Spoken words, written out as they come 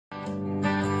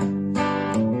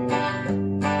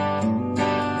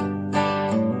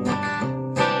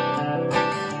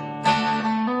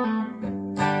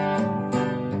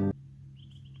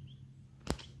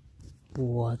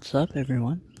What's up,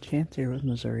 everyone? Chance here with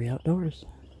Missouri Outdoors.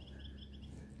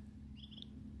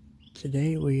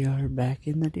 Today we are back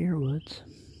in the deer woods.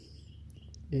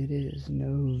 It is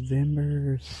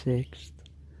November 6th.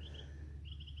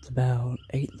 It's about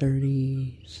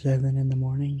 8:37 in the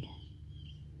morning.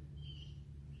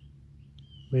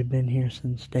 We've been here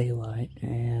since daylight,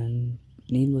 and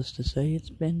needless to say,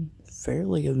 it's been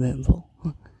fairly eventful.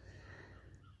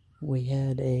 We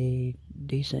had a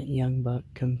decent young buck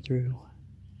come through,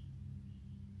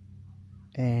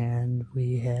 and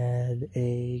we had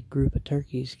a group of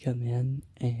turkeys come in,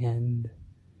 and,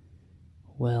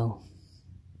 well,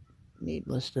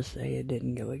 needless to say, it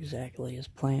didn't go exactly as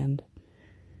planned.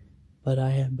 But I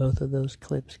have both of those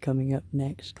clips coming up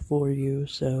next for you,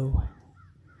 so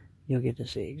you'll get to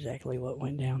see exactly what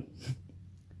went down.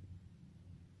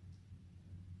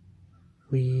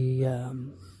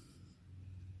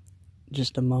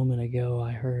 Just a moment ago,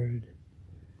 I heard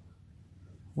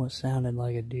what sounded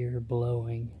like a deer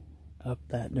blowing up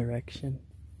that direction,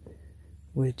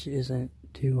 which isn't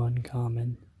too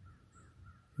uncommon.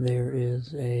 There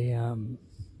is a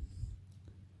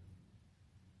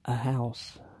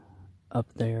house up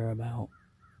there about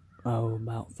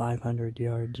 500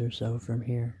 yards or so from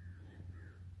here,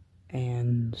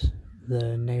 and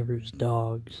the neighbors'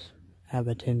 dogs have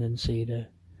a tendency to,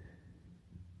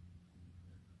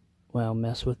 well,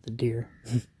 mess with the deer.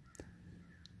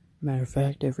 Matter of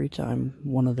fact, every time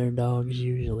one of their dogs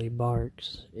usually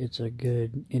barks, it's a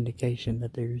good indication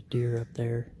that there's deer up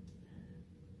there.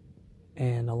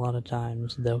 And a lot of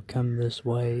times they'll come this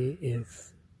way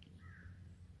if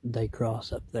they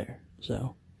cross up there.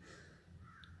 So,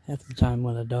 half the time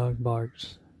when a dog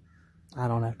barks, I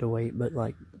don't have to wait but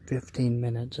like 15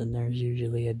 minutes and there's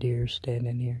usually a deer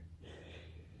standing here.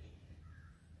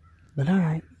 But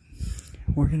alright.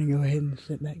 We're going to go ahead and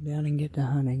sit back down and get to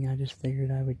hunting. I just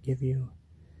figured I would give you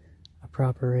a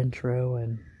proper intro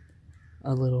and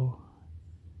a little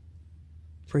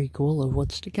prequel of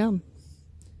what's to come.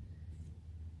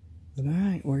 But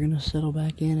alright, we're going to settle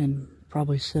back in and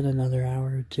probably sit another hour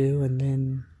or two, and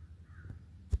then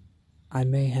I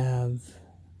may have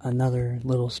another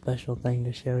little special thing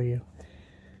to show you.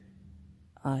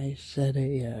 I set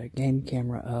a game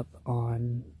camera up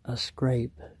on a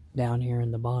scrape down here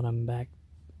in the bottom back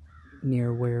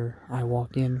near where I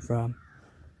walked in from,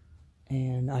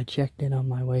 and I checked in on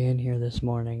my way in here this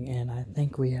morning, and I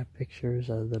think we have pictures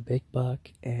of the big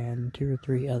buck and 2 or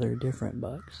 3 other different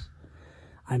bucks.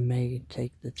 I may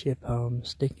take the chip home,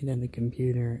 stick it in the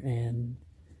computer, and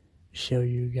show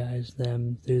you guys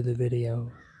them through the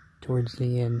video towards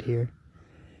the end here,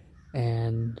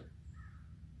 and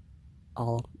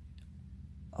I'll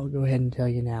go ahead and tell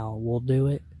you now, we'll do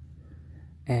it,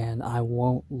 and I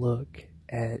won't look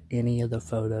at any of the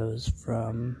photos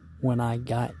from when I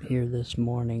got here this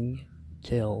morning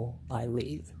till I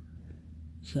leave.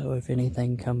 So if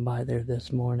anything come by there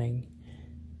this morning,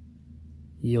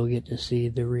 you'll get to see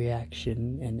the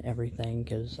reaction and everything,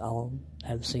 because I'll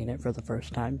have seen it for the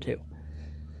first time too.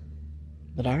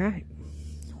 But alright,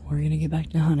 we're gonna get back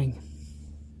to hunting.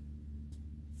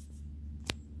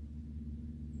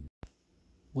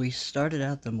 We started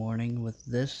out the morning with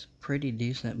this pretty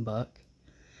decent buck.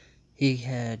 He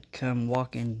had come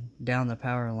walking down the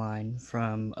power line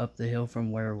from up the hill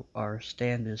from where our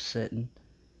stand is sitting.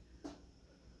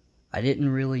 I didn't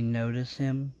really notice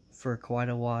him for quite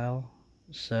a while,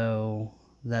 so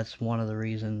that's one of the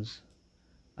reasons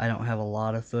I don't have a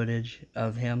lot of footage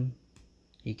of him.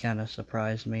 He kind of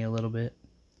surprised me a little bit.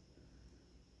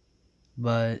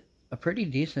 But a pretty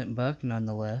decent buck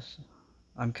nonetheless.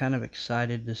 I'm kind of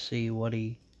excited to see what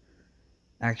he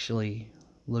actually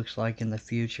looks like in the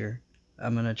future.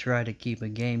 I'm going to try to keep a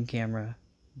game camera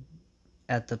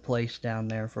at the place down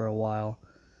there for a while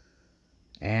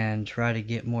and try to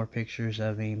get more pictures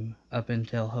of him up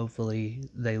until hopefully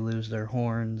they lose their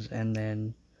horns, and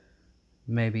then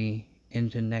maybe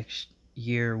into next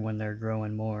year when they're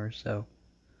growing more. So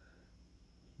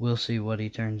we'll see what he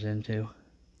turns into.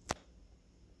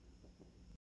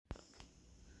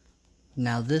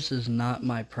 Now, this is not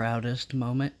my proudest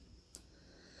moment.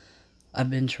 I've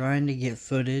been trying to get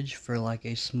footage for like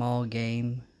a small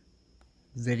game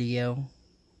video,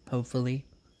 hopefully,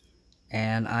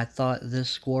 and I thought this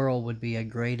squirrel would be a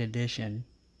great addition.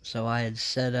 So I had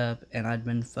set up, and I'd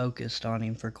been focused on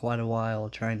him for quite a while,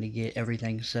 trying to get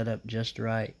everything set up just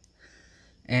right.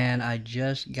 And I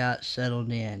just got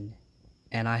settled in,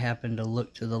 and I happened to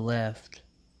look to the left,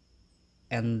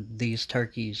 and these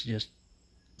turkeys just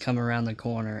come around the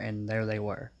corner, and there they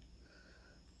were.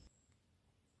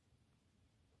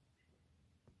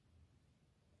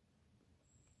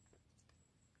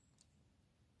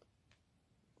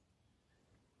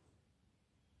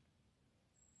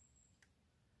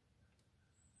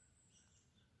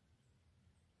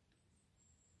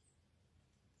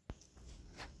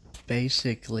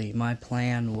 basically, my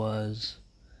plan was,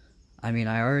 I mean,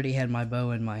 I already had my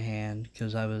bow in my hand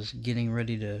because I was getting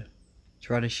ready to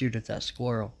try to shoot at that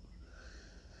squirrel.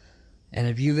 And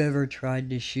if you've ever tried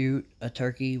to shoot a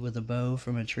turkey with a bow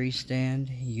from a tree stand,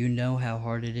 you know how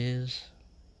hard it is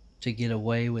to get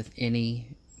away with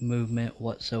any movement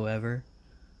whatsoever.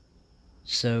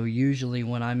 So usually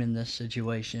when I'm in this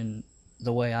situation,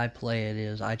 the way I play it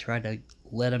is I try to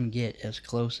let them get as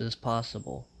close as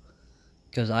possible,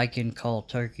 because I can call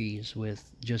turkeys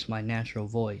with just my natural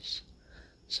voice.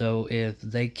 So if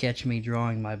they catch me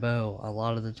drawing my bow, a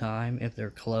lot of the time, if they're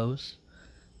close,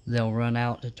 they'll run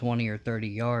out to 20 or 30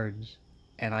 yards,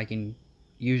 and I can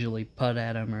usually putt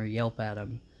at them or yelp at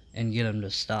them and get them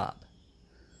to stop.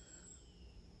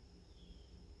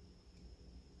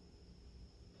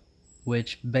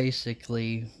 Which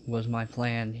basically was my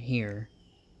plan here.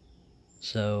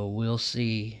 So we'll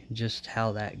see just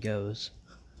how that goes.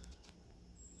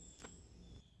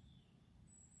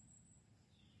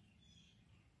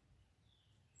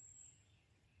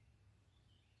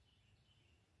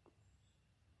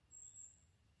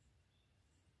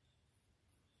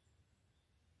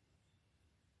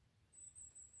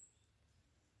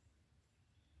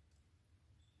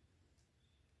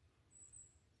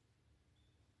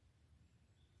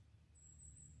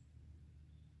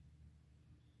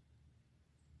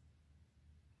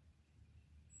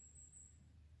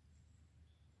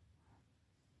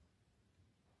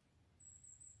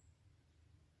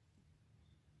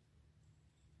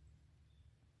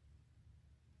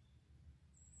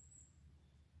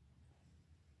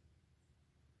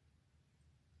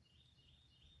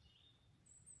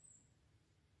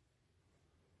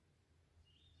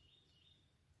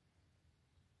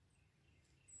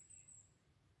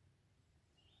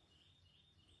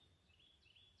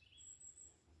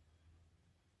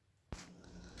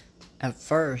 At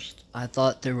first, I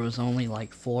thought there was only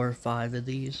like 4 or 5 of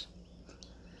these,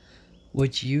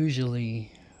 which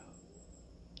usually,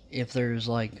 if there's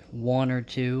like 1 or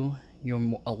 2,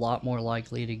 you're a lot more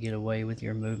likely to get away with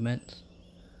your movements.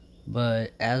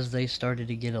 But as they started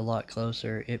to get a lot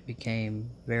closer, it became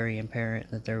very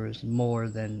apparent that there was more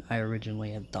than I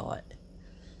originally had thought.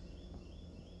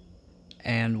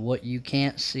 And what you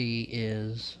can't see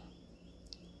is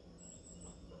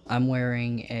I'm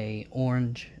wearing a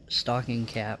orange stocking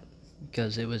cap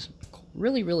because it was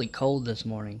really cold this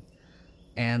morning,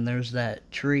 and there's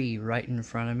that tree right in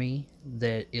front of me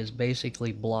that is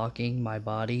basically blocking my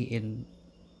body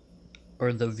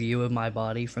or the view of my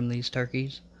body from these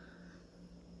turkeys.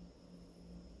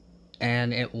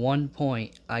 And at one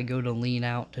point I go to lean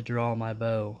out to draw my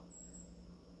bow,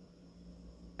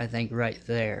 I think right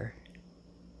there,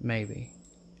 maybe,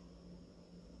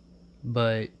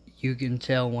 but you can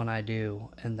tell when I do,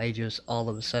 and they just all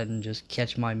of a sudden just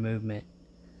catch my movement,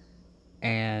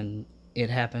 and it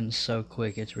happens so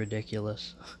quick, it's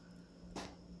ridiculous.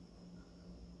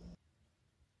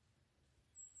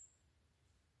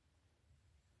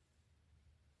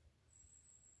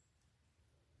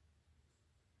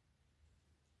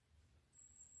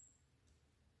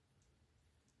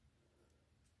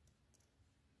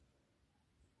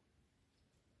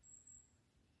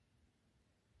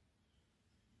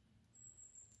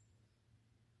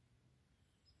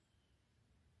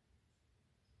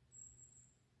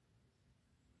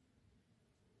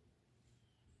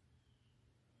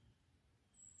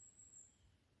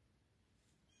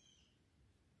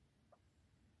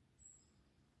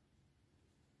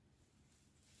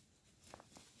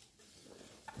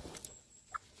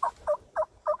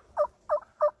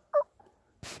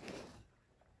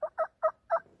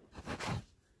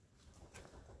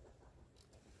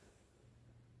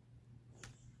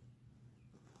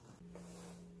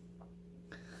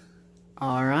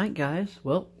 Alright guys,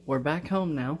 well, we're back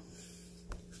home now.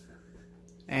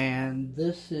 And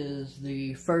this is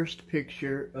the first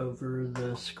picture over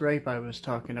the scrape I was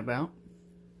talking about.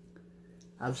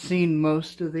 I've seen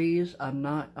most of these. I'm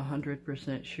not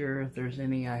 100% sure if there's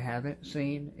any I haven't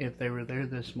seen. If they were there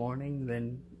this morning,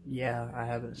 then yeah, I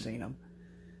haven't seen them.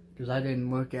 Because I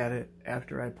didn't look at it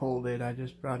after I pulled it. I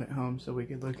just brought it home so we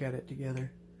could look at it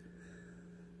together.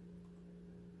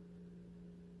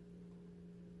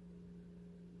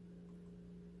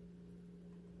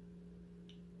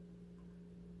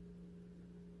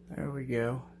 There we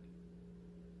go.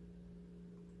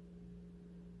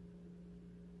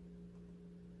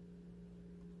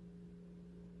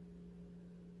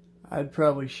 I'd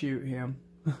probably shoot him.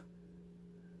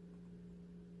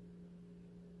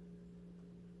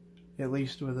 At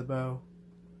least with a bow.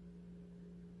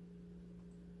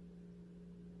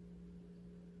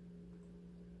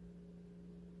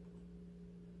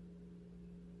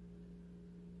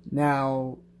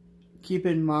 Now, keep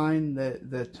in mind that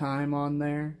the time on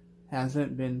there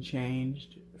hasn't been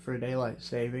changed for daylight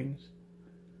savings.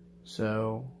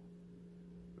 So,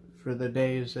 for the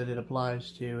days that it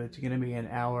applies to, it's going to be an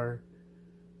hour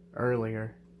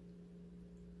earlier.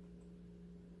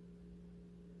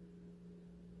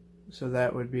 So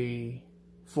that would be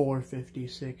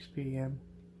 4:56 p.m.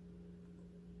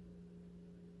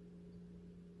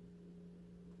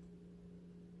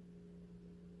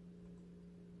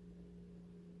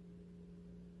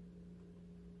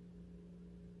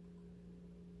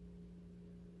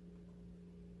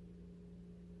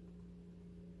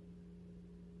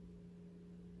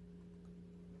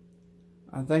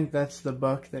 I think that's the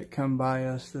buck that come by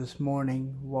us this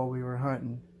morning while we were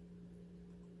hunting.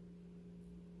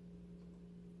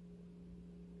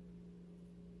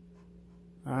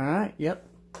 Alright, yep,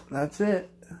 that's it.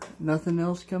 Nothing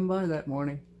else come by that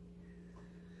morning.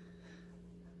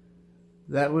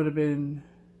 That would have been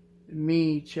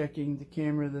me checking the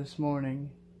camera this morning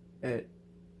at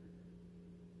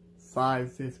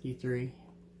 5:53.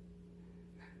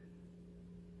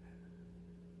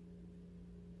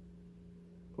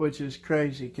 Which is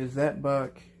crazy, because that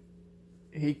buck,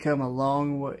 he come a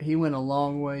long way. He went a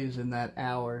long ways in that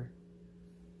hour.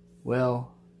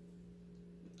 Well,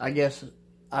 I guess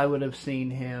I would have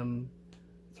seen him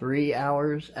 3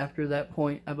 hours after that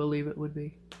point, I believe it would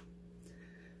be.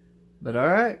 But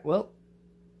alright, well,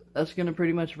 that's going to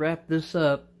pretty much wrap this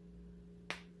up.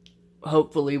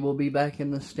 Hopefully we'll be back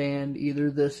in the stand either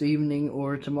this evening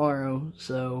or tomorrow.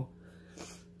 So,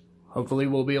 hopefully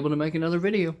we'll be able to make another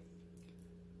video.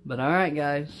 But alright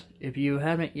guys, if you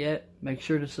haven't yet, make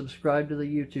sure to subscribe to the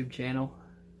YouTube channel.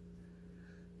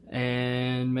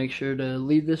 And make sure to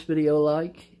leave this video a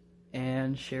like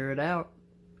and share it out.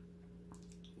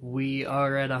 We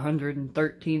are at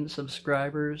 113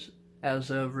 subscribers as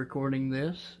of recording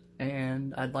this.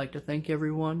 And I'd like to thank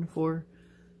everyone for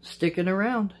sticking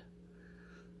around.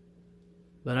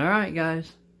 But alright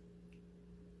guys,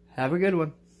 have a good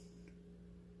one.